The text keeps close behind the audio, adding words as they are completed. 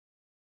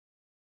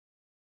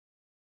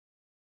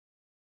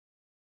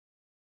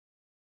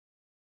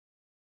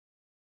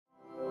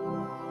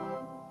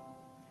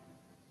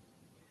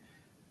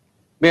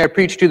May I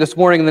preach to you this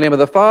morning in the name of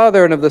the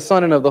Father, and of the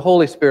Son, and of the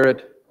Holy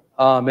Spirit.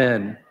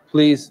 Amen.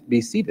 Please be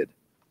seated.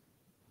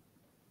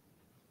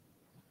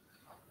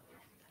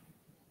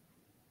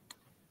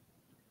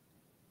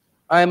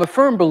 I am a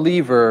firm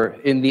believer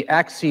in the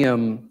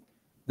axiom,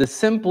 the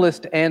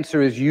simplest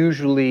answer is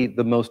usually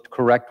the most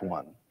correct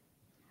one.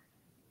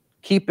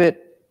 Keep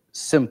it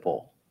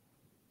simple,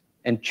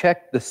 and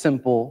check the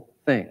simple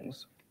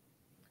things.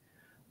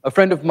 A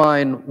friend of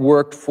mine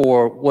worked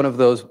for one of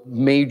those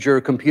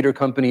major computer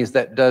companies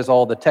that does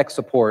all the tech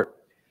support,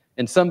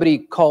 and somebody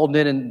called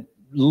in and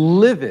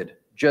livid,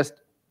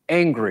 just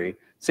angry,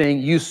 saying,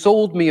 "You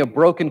sold me a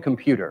broken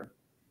computer."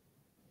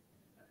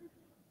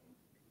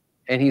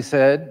 And he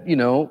said,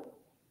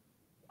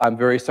 "I'm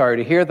very sorry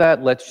to hear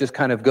that. Let's just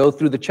kind of go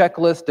through the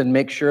checklist and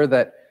make sure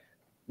that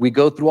we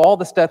go through all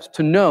the steps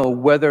to know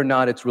whether or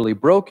not it's really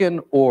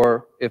broken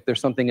or if there's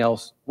something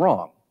else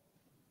wrong."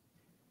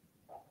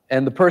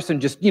 And the person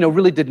just,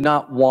 really did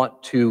not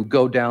want to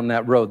go down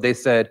that road. They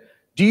said,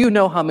 "Do you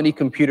know how many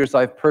computers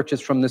I've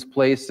purchased from this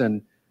place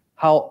and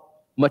how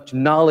much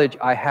knowledge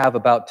I have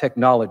about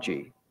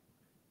technology?"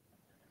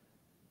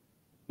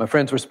 My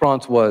friend's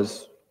response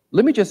was,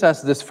 "Let me just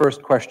ask this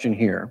first question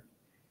here.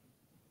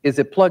 Is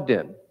it plugged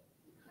in?"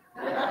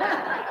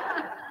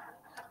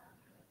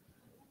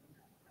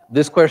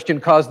 This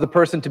question caused the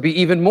person to be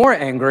even more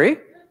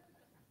angry.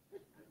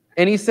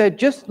 And he said,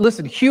 "Just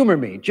listen, humor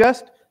me.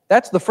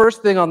 That's the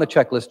first thing on the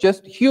checklist.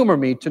 Just humor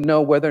me to know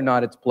whether or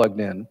not it's plugged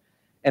in."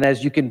 And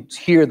as you can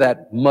hear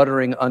that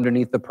muttering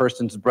underneath the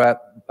person's breath,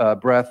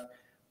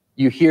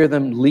 you hear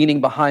them leaning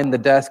behind the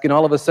desk, and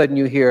all of a sudden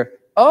you hear,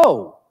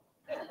 "Oh."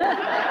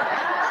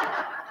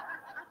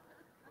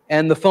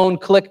 And the phone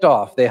clicked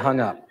off. They hung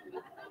up.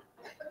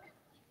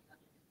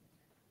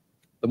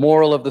 The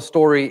moral of the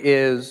story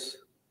is,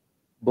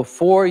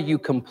 before you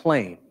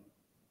complain,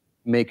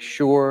 make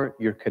sure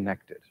you're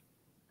connected.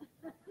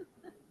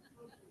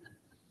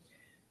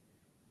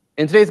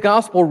 In today's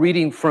gospel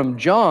reading from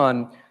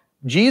John,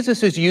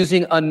 Jesus is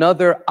using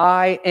another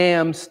 "I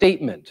am"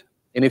 statement.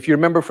 And if you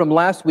remember from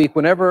last week,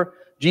 whenever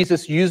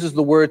Jesus uses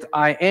the words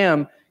 "I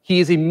am," he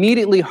is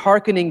immediately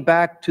hearkening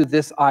back to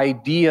this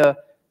idea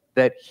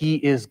that he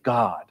is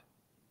God.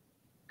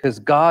 Because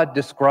God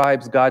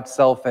describes God's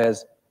self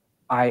as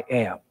 "I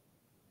am."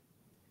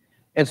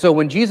 And so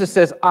when Jesus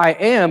says "I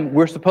am,"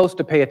 we're supposed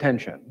to pay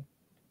attention.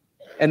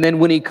 And then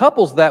when he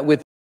couples that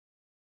with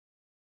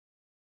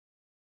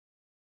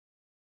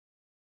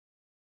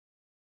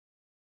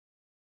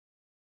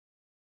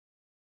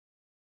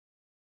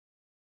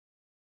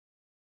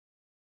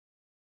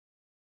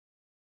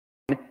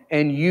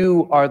 "and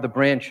you are the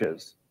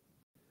branches,"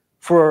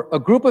 for a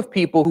group of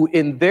people who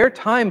in their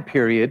time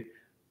period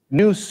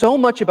knew so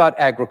much about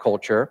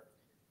agriculture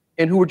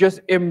and who were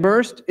just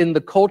immersed in the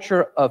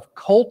culture of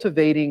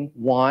cultivating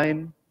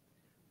wine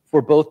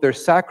for both their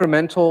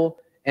sacramental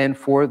and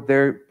for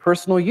their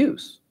personal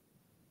use.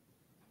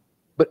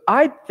 But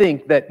I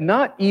think that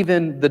not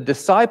even the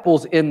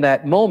disciples in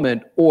that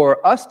moment,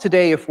 or us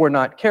today if we're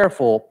not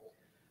careful,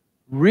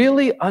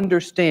 really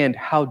understand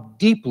how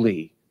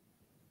deeply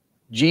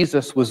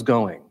Jesus was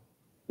going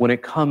when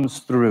it comes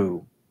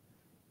through,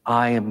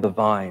 "I am the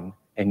vine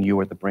and you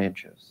are the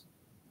branches."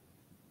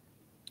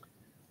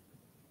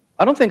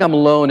 I don't think I'm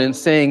alone in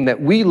saying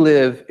that we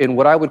live in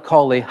what I would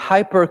call a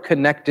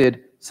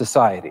hyper-connected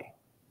society.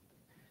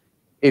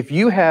 If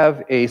you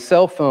have a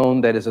cell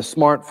phone that is a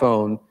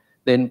smartphone,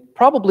 then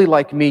probably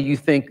like me, you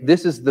think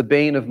this is the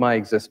bane of my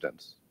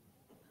existence.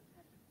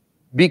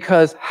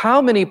 Because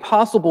how many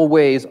possible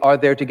ways are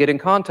there to get in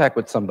contact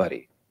with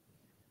somebody?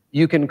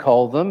 You can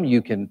call them,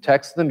 you can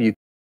text them,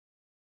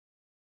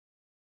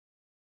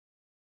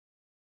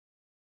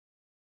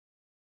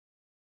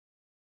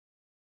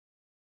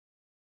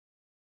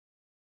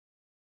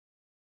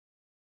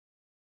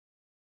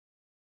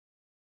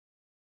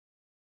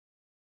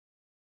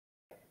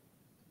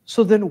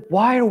 So then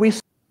why are we...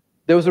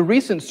 There was a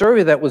recent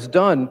survey that was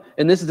done,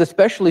 and this is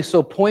especially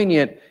so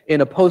poignant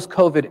in a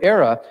post-COVID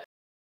era,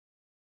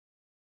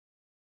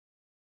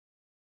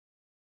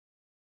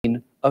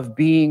 of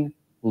being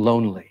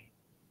lonely,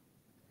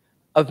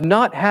 of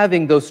not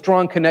having those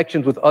strong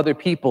connections with other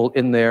people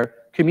in their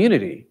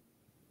community.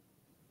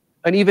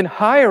 An even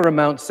higher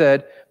amount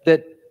said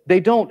that they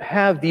don't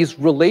have these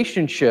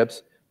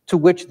relationships to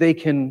which they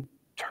can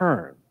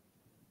turn.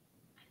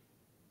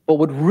 But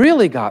what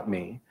really got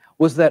me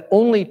was that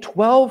only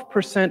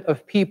 12%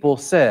 of people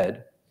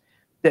said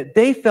that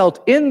they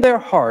felt in their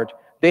heart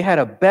they had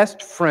a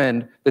best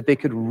friend that they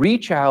could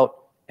reach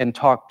out and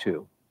talk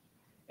to.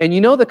 And you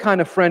know the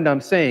kind of friend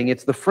I'm saying.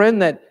 It's the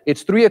friend that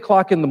it's 3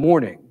 o'clock in the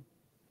morning,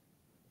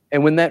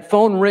 and when that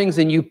phone rings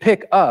and you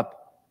pick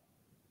up,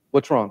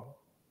 what's wrong?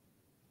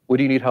 What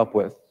do you need help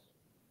with?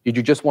 Did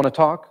you just want to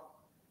talk?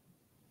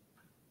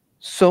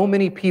 So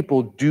many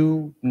people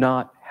do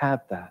not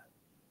have that.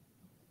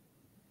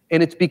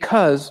 And it's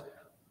because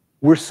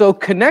we're so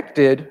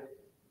connected,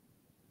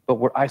 but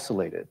we're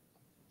isolated.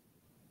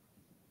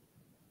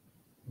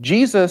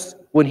 Jesus,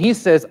 when he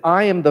says,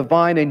 "I am the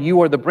vine and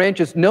you are the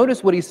branches,"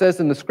 notice what he says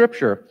in the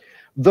scripture.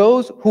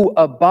 Those who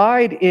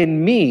abide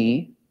in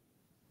me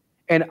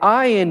and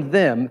I in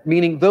them,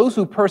 meaning those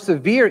who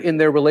persevere in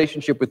their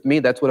relationship with me,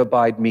 that's what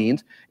abide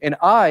means, and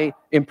I,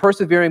 in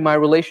persevering my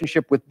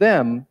relationship with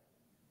them,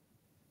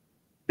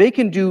 they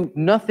can do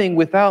nothing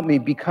without me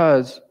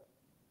because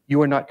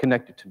you are not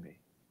connected to me.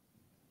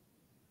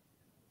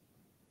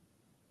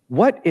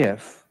 What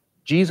if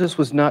Jesus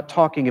was not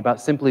talking about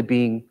simply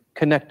being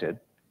connected?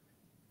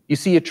 You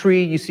see a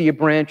tree, you see a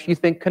branch, you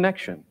think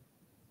connection.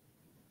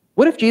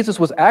 What if Jesus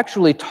was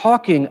actually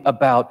talking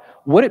about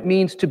what it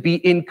means to be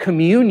in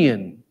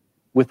communion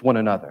with one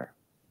another?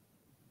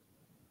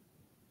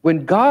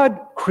 When God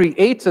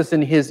creates us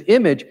in his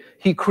image,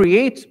 he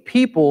creates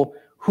people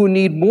who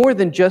need more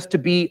than just to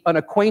be an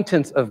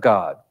acquaintance of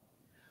God,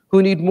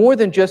 who need more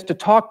than just to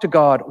talk to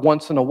God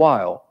once in a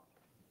while.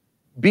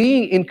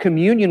 Being in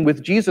communion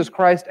with Jesus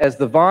Christ as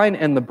the vine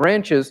and the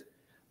branches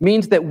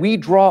means that we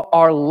draw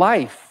our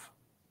life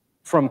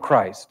from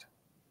Christ.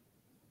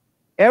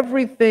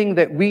 Everything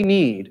that we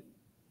need,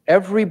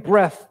 every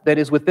breath that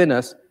is within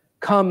us,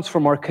 comes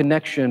from our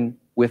connection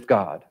with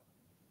God.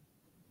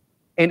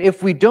 And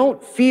if we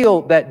don't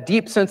feel that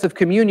deep sense of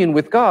communion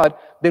with God,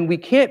 then we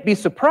can't be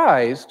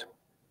surprised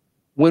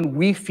when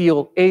we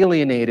feel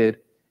alienated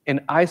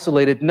and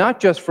isolated, not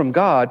just from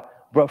God,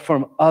 but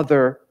from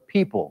other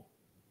people.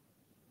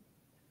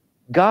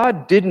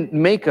 God didn't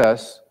make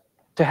us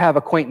to have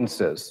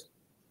acquaintances.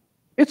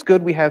 It's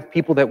good we have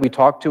people that we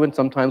talk to, and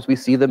sometimes we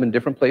see them in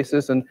different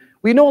places, and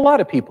we know a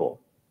lot of people.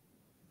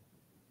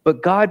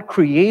 But God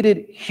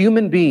created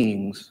human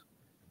beings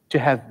to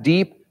have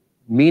deep,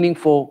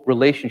 meaningful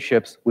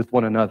relationships with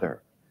one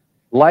another,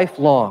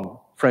 lifelong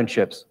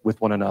friendships with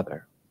one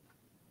another.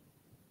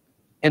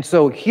 And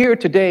so here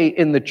today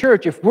in the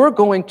church, if we're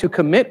going to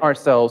commit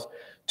ourselves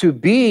to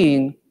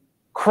being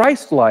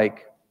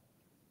Christ-like,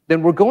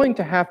 then we're going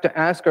to have to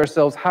ask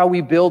ourselves how we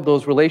build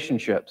those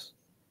relationships.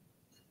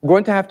 We're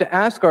going to have to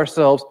ask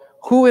ourselves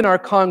who in our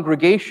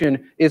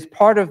congregation is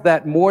part of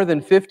that more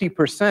than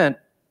 50%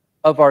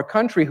 of our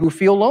country who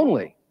feel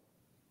lonely.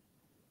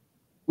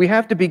 We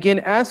have to begin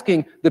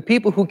asking the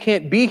people who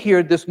can't be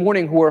here this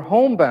morning who are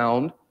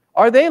homebound,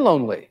 are they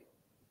lonely?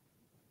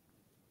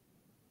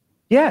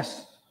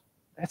 Yes,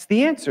 that's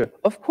the answer,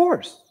 of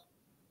course.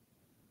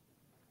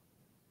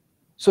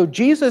 So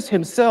Jesus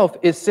himself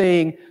is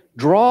saying,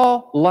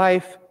 draw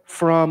life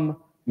from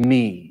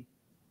me.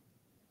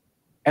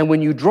 And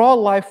when you draw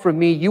life from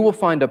me, you will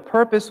find a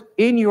purpose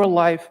in your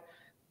life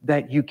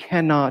that you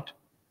cannot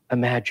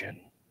imagine.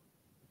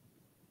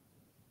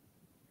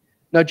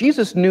 Now,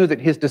 Jesus knew that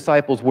his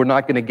disciples were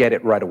not going to get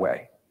it right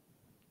away.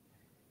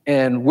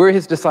 And we're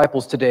his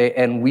disciples today,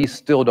 and we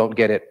still don't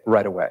get it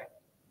right away.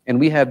 And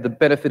we have the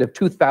benefit of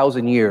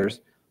 2,000 years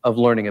of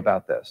learning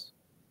about this.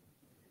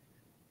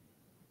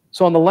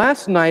 So on the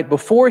last night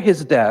before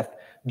his death,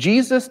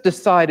 Jesus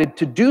decided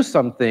to do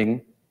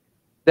something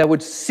that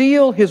would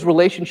seal his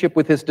relationship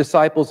with his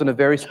disciples in a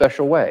very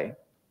special way.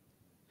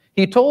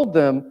 He told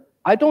them,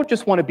 I don't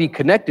just want to be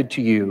connected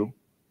to you,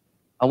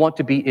 I want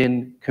to be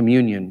in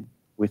communion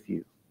with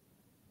you.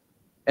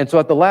 And so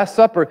at the Last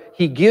Supper,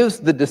 he gives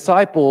the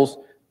disciples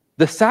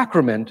the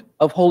sacrament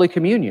of Holy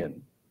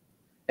Communion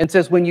and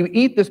says, when you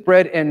eat this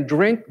bread and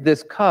drink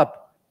this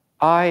cup,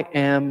 I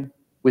am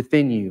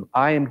within you.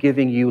 I am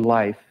giving you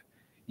life.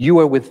 You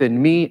are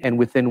within me and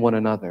within one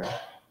another.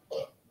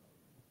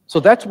 So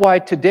that's why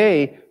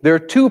today there are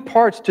two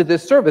parts to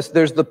this service.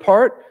 There's the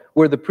part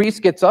where the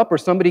priest gets up or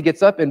somebody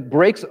gets up and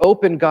breaks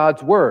open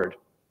God's word.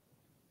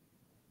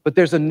 But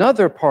there's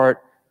another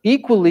part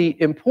equally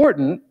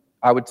important,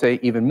 I would say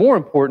even more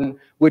important,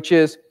 which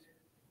is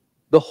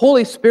the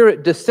Holy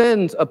Spirit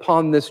descends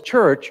upon this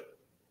church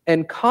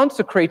and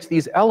consecrates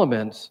these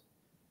elements,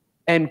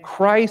 and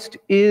Christ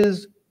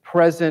is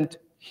present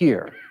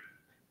here.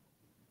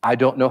 I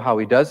don't know how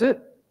he does it.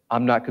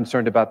 I'm not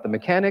concerned about the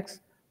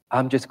mechanics.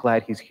 I'm just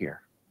glad he's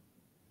here.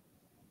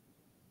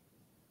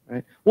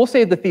 Right? We'll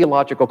save the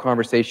theological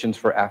conversations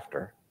for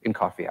after in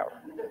coffee hour.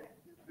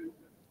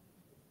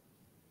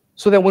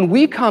 So that when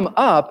we come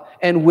up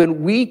and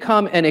when we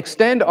come and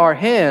extend our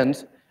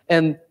hands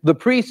and the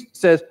priest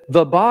says,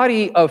 the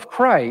body of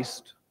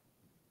Christ,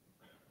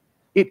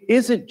 it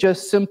isn't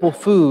just simple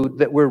food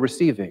that we're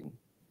receiving.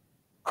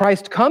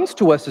 Christ comes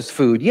to us as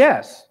food,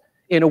 yes,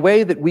 in a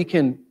way that we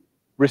can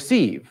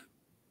receive,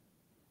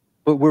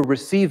 but we're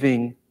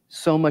receiving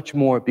so much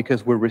more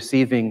because we're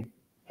receiving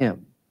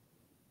him.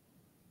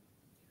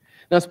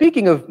 Now,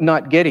 speaking of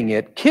not getting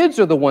it, kids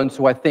are the ones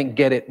who I think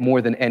get it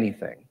more than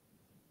anything.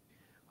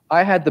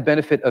 I had the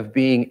benefit of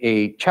being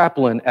a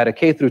chaplain at a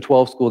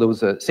K-12 school. There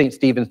was a St.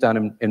 Stephen's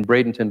down in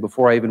Bradenton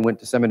before I even went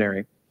to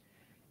seminary.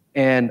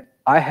 And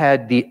I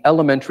had the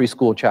elementary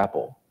school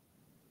chapel,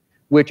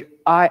 which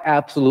I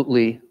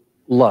absolutely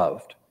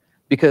loved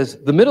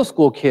because the middle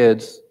school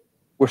kids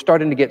were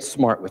starting to get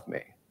smart with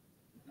me.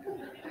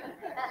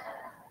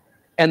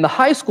 And the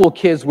high school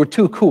kids were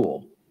too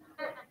cool.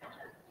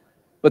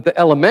 But the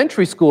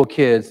elementary school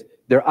kids,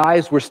 their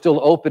eyes were still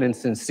open and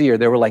sincere.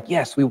 They were like,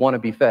 yes, we want to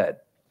be fed.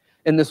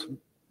 And this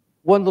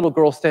one little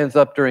girl stands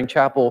up during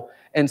chapel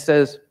and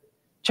says,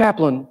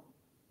 "Chaplain,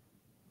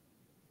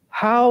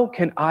 how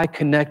can I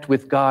connect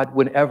with God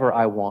whenever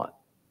I want?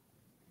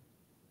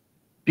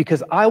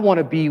 Because I want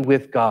to be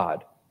with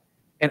God,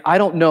 and I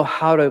don't know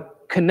how to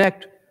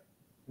connect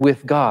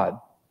with God.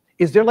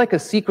 Is there like a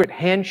secret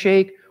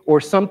handshake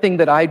or something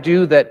that I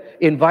do that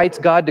invites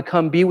God to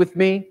come be with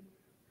me?"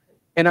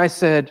 And I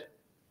said,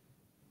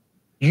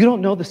 "You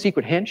don't know the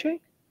secret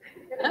handshake?"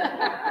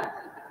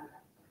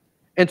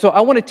 And so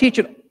I want to teach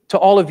it to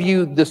all of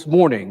you this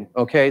morning,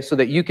 okay, so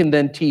that you can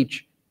then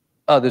teach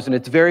others. And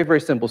it's very,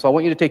 very simple. So I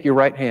want you to take your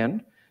right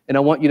hand, and I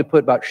want you to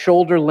put about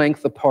shoulder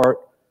length apart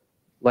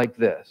like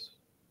this.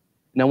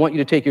 And I want you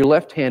to take your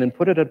left hand and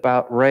put it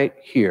about right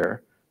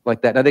here,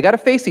 like that. Now, they got to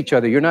face each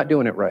other. You're not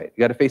doing it right. You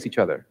got to face each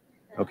other,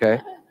 okay?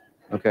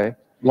 Okay?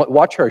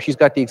 Watch her. She's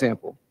got the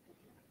example.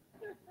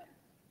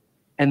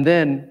 And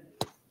then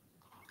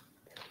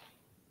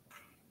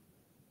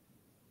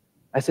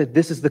I said,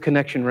 this is the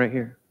connection right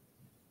here.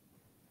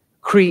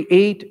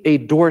 Create a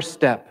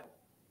doorstep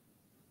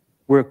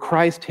where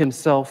Christ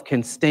himself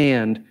can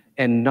stand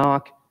and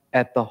knock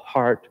at the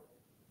heart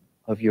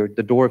of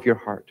the door of your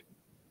heart.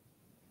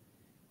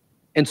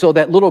 And so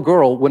that little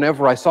girl,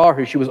 whenever I saw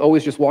her, she was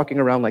always just walking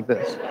around like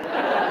this.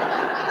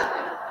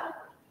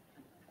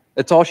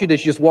 That's all she did.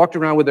 She just walked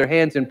around with her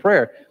hands in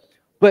prayer.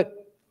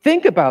 But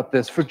think about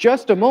this for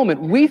just a moment.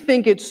 We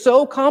think it's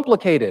so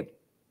complicated.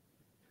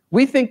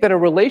 We think that a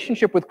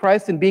relationship with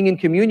Christ and being in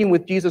communion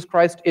with Jesus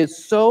Christ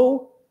is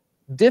so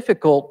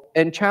difficult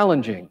and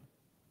challenging.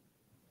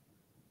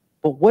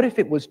 But what if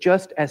it was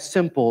just as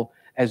simple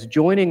as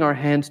joining our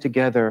hands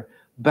together,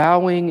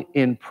 bowing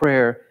in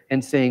prayer,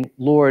 and saying,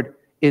 "Lord,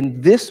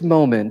 in this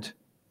moment,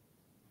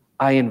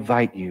 I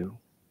invite you.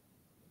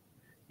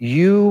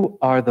 You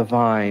are the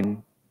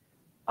vine.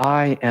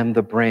 I am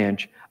the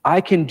branch. I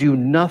can do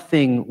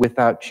nothing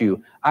without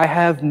you. I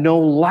have no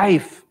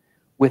life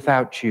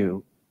without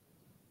you.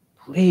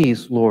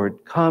 Please,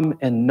 Lord, come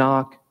and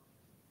knock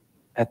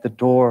at the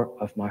door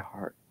of my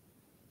heart."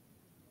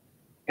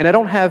 And I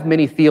don't have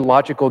many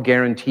theological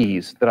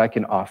guarantees that I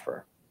can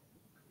offer,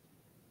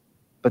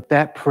 but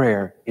that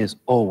prayer is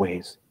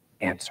always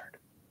answered.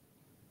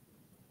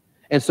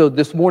 And so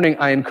this morning,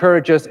 I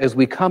encourage us as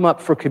we come up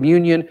for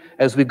communion,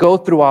 as we go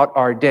throughout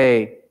our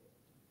day,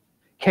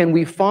 can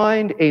we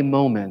find a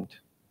moment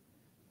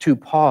to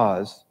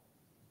pause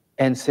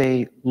and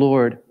say,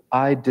 "Lord,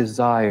 I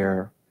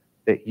desire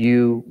that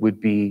you would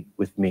be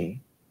with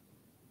me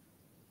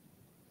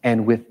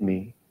and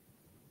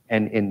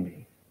in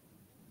me.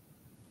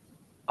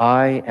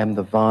 I am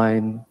the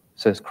vine,"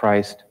 says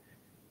Christ,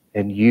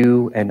 "and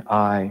you and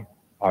I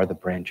are the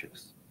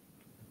branches."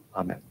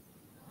 Amen.